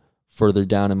fun further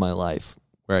down in my life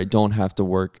where I don't have to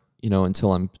work,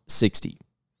 until I'm 60.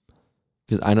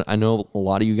 Because I know a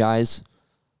lot of you guys,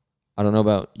 I don't know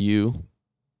about you,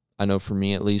 I know for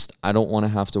me at least, I don't want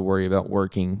to have to worry about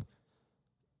working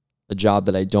a job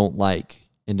that I don't like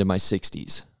into my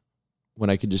 60s when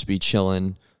I could just be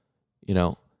chilling,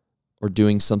 or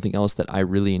doing something else that I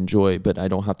really enjoy, but I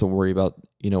don't have to worry about,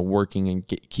 working and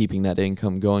keeping that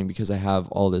income going because I have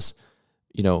all this,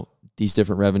 these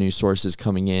different revenue sources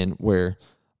coming in where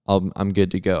I'm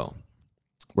good to go,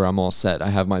 where I'm all set. I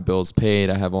have my bills paid.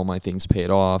 I have all my things paid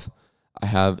off. I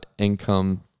have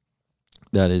income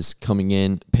that is coming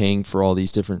in, paying for all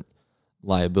these different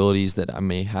liabilities that I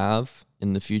may have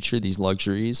in the future, these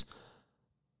luxuries.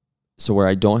 So where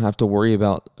I don't have to worry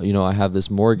about, I have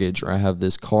this mortgage or I have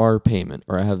this car payment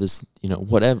or I have this,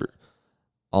 whatever.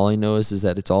 All I know is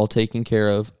that it's all taken care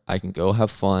of. I can go have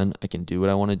fun. I can do what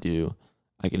I want to do.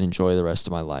 I can enjoy the rest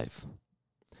of my life.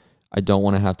 I don't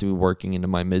want to have to be working into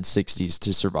my mid-60s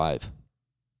to survive.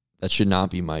 That should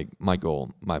not be my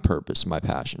goal, my purpose, my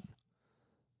passion.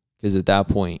 Because at that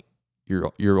point,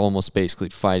 you're almost basically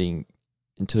fighting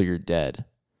until you're dead.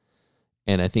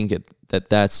 And I think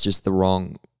that's just the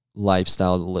wrong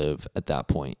lifestyle to live at that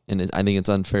point. And I think it's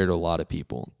unfair to a lot of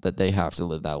people that they have to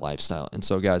live that lifestyle. And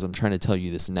so, guys, I'm trying to tell you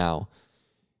this now.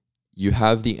 You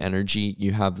have the energy,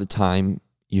 you have the time,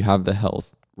 you have the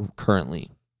health currently.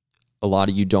 A lot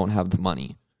of you don't have the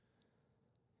money.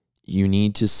 You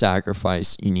need to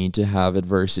sacrifice, you need to have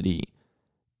adversity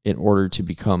in order to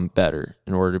become better,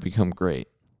 in order to become great.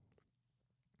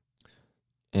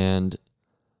 And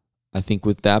I think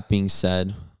with that being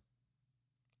said,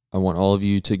 I want all of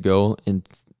you to go and,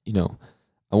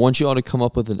 I want you all to come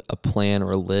up with a plan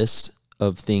or a list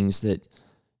of things that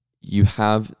you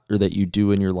have or that you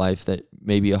do in your life that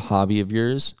may be a hobby of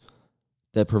yours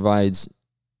that provides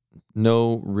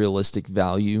no realistic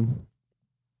value.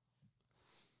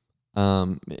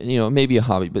 Maybe a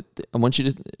hobby, but I want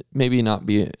you to maybe not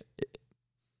be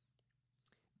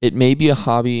it may be a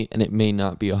hobby and it may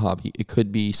not be a hobby. It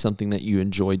could be something that you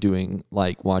enjoy doing,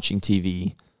 like watching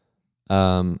TV,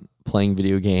 playing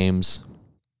video games,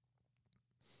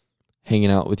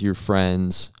 hanging out with your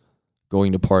friends,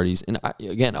 going to parties. And I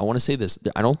want to say this.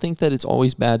 I don't think that it's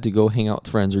always bad to go hang out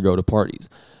with friends or go to parties,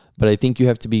 but I think you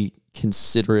have to be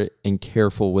considerate and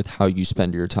careful with how you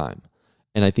spend your time.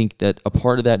 And I think that a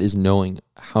part of that is knowing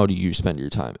how do you spend your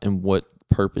time and what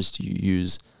purpose do you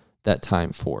use that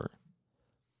time for.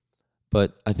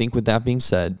 But I think with that being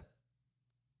said,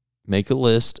 make a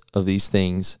list of these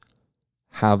things,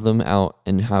 have them out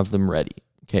and have them ready,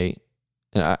 okay?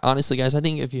 And honestly, guys, I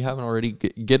think if you haven't already,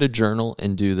 get a journal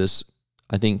and do this.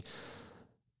 I think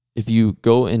if you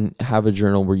go and have a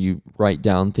journal where you write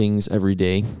down things every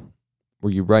day,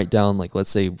 where you write down, like, let's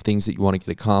say, things that you want to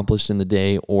get accomplished in the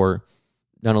day, or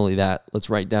not only that, let's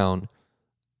write down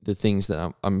the things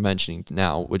that I'm mentioning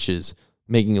now, which is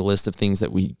making a list of things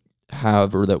that we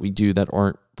have or that we do that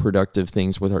aren't productive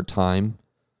things with our time.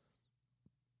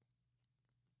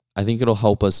 I think it'll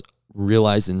help us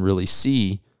realize and really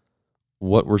see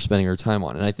what we're spending our time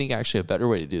on. And I think actually a better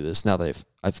way to do this, now that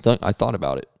I thought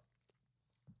about it,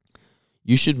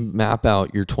 you should map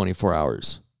out your 24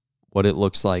 hours, what it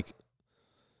looks like,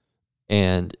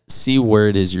 and see where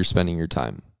it is you're spending your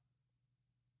time.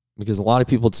 Because a lot of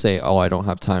people say, oh, I don't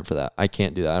have time for that. I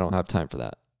can't do that. I don't have time for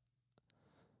that.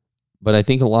 But I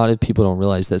think a lot of people don't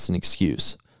realize that's an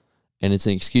excuse. And it's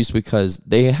an excuse because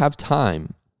they have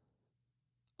time.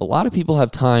 A lot of people have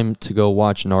time to go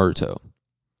watch Naruto,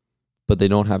 but they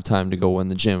don't have time to go in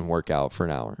the gym and work out for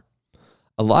an hour.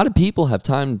 A lot of people have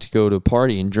time to go to a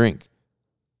party and drink,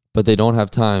 but they don't have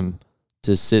time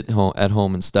to sit at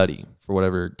home and study for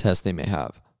whatever test they may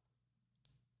have.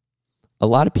 A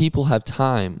lot of people have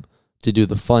time to do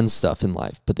the fun stuff in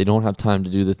life, but they don't have time to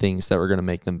do the things that are going to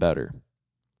make them better.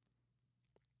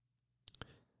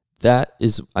 that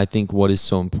is, I think, what is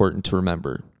so important to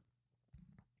remember.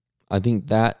 I think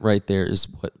that right there is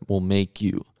what will make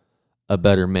you a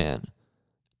better man.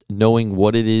 Knowing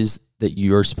what it is that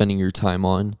you're spending your time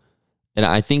on. And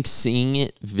I think seeing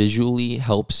it visually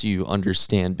helps you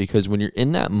understand, because when you're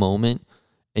in that moment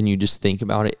and you just think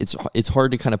about it, it's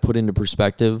hard to kind of put into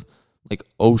perspective. Like,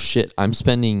 oh shit, I'm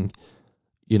spending,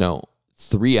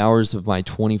 3 hours of my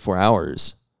 24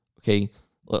 hours. Okay.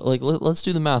 Let's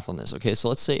do the math on this. Okay. So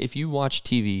let's say if you watch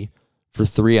TV for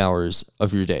 3 hours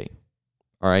of your day.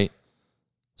 All right.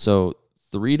 So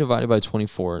 3 divided by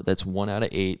 24, that's 1 out of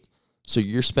 8. So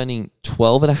you're spending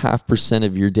 12.5%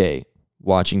 of your day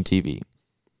watching TV.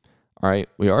 All right.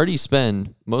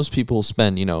 Most people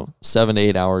spend, 7 to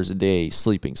 8 hours a day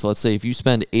sleeping. So let's say if you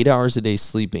spend 8 hours a day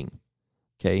sleeping,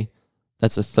 okay,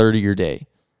 that's a third of your day.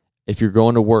 If you're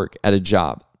going to work at a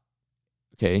job,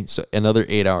 okay, so another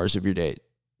 8 hours of your day.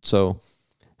 So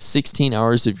 16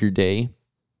 hours of your day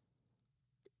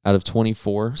out of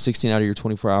 24, 16 out of your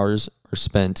 24 hours are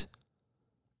spent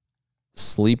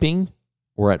sleeping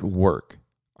or at work.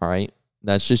 All right.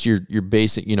 That's just your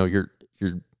basic, your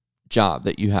job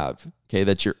that you have. Okay.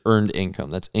 That's your earned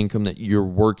income. That's income that you're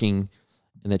working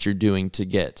and that you're doing to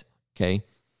get. Okay.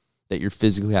 That you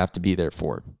physically have to be there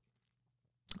for.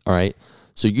 All right.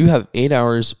 So you have 8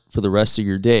 hours for the rest of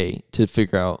your day to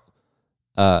figure out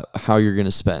how you're going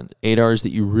to spend 8 hours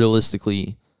that you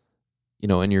realistically,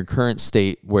 in your current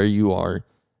state where you are,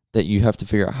 that you have to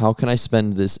figure out, how can I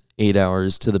spend this 8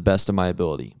 hours to the best of my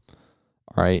ability?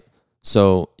 All right.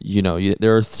 So,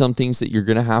 there are some things that you're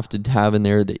going to have in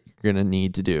there that you're going to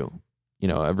need to do,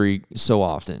 every so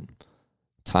often.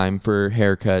 Time for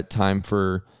haircut, time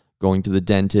for going to the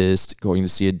dentist, going to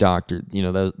see a doctor,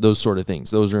 those sort of things.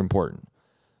 Those are important.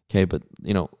 Okay. But,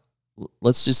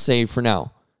 let's just say for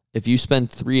now, if you spend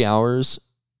 3 hours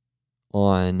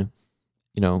on,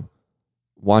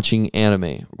 watching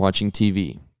anime, watching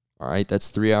TV, all right, that's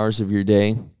 3 hours of your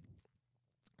day.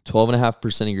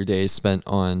 12.5% of your day is spent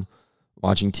on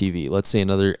watching TV. Let's say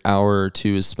another hour or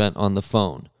two is spent on the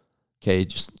phone. Okay,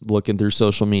 just looking through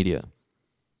social media.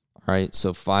 All right,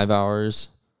 so 5 hours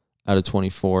out of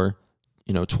 24,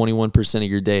 21% of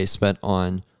your day spent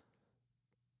on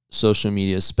social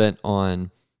media, spent on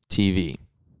TV.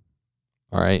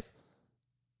 All right.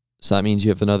 So that means you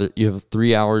have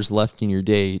 3 hours left in your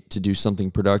day to do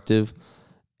something productive.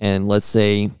 And let's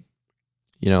say,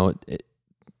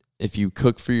 if you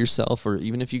cook for yourself, or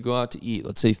even if you go out to eat,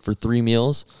 let's say for 3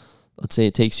 meals, let's say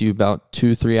it takes you about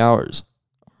 2-3 hours.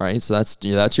 All right. So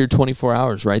that's your 24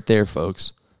 hours right there,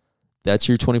 folks. That's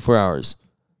your 24 hours.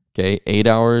 Okay. 8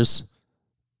 hours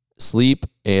sleep,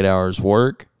 8 hours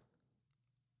work,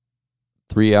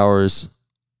 3 hours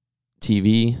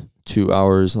TV, 2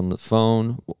 hours on the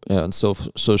phone, on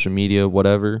social media,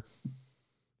 whatever,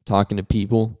 talking to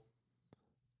people,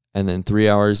 and then 3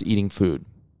 hours eating food.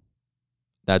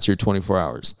 That's your 24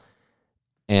 hours.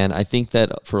 And I think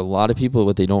that for a lot of people,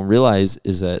 what they don't realize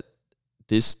is that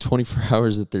this 24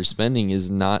 hours that they're spending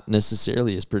is not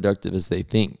necessarily as productive as they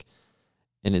think.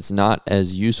 And it's not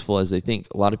as useful as they think.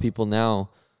 A lot of people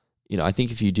now, I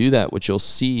think if you do that, what you'll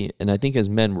see, and I think as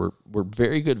men, we're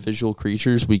very good visual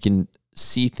creatures. We can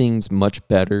see things much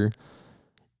better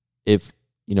if,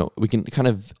 we can kind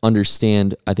of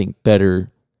understand, I think,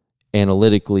 better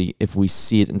analytically if we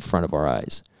see it in front of our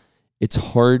eyes. It's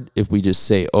hard if we just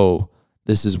say, oh,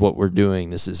 this is what we're doing,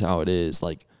 this is how it is,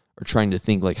 like, or trying to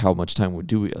think like how much time would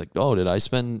do we, like, oh, did I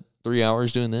spend 3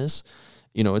 hours doing this?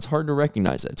 It's hard to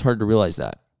recognize that. It's hard to realize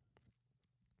that.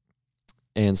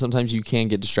 And sometimes you can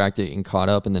get distracted and caught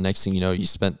up, and the next thing you know, you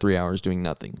spent 3 hours doing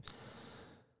nothing.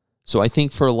 So I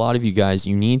think for a lot of you guys,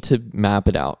 you need to map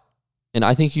it out. And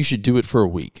I think you should do it for a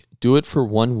week. Do it for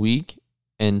 1 week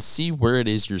and see where it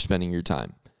is you're spending your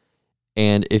time.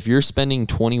 And if you're spending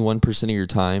 21% of your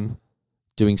time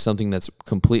doing something that's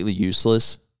completely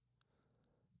useless,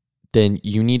 then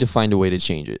you need to find a way to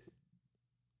change it.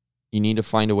 You need to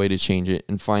find a way to change it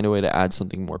and find a way to add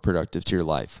something more productive to your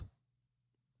life.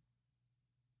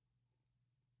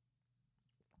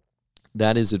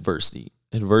 That is adversity.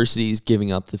 Adversity is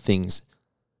giving up the things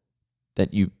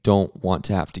that you don't want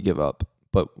to have to give up,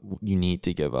 but you need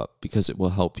to give up because it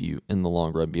will help you in the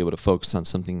long run be able to focus on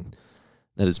something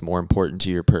that is more important to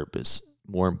your purpose,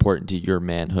 more important to your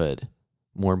manhood,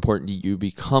 more important to you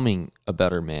becoming a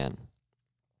better man.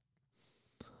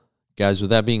 Guys, with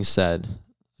that being said,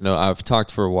 I've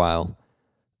talked for a while,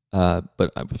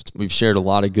 but we've shared a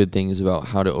lot of good things about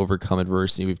how to overcome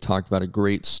adversity. We've talked about a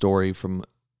great story from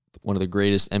one of the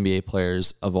greatest NBA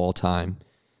players of all time.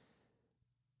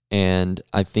 And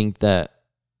I think that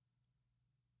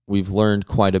we've learned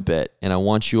quite a bit. And I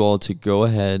want you all to go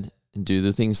ahead and do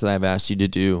the things that I've asked you to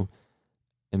do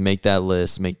and make that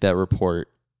list, make that report,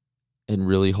 and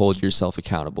really hold yourself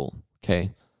accountable,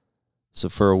 okay? So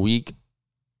for a week,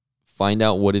 find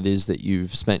out what it is that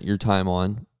you've spent your time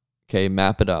on, okay?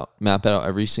 Map it out. Map it out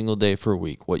every single day for a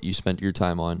week, what you spent your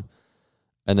time on.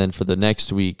 And then for the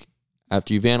next week,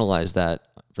 after you've analyzed that,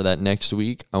 for that next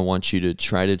week, I want you to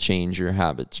try to change your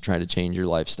habits, try to change your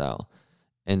lifestyle,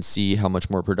 and see how much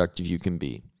more productive you can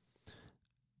be.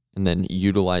 And then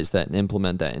utilize that and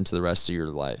implement that into the rest of your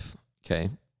life, okay?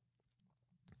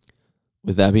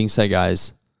 With that being said,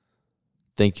 guys,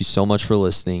 thank you so much for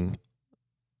listening.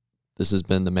 This has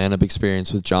been the Man Up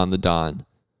Experience with John the Don.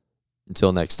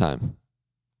 Until next time.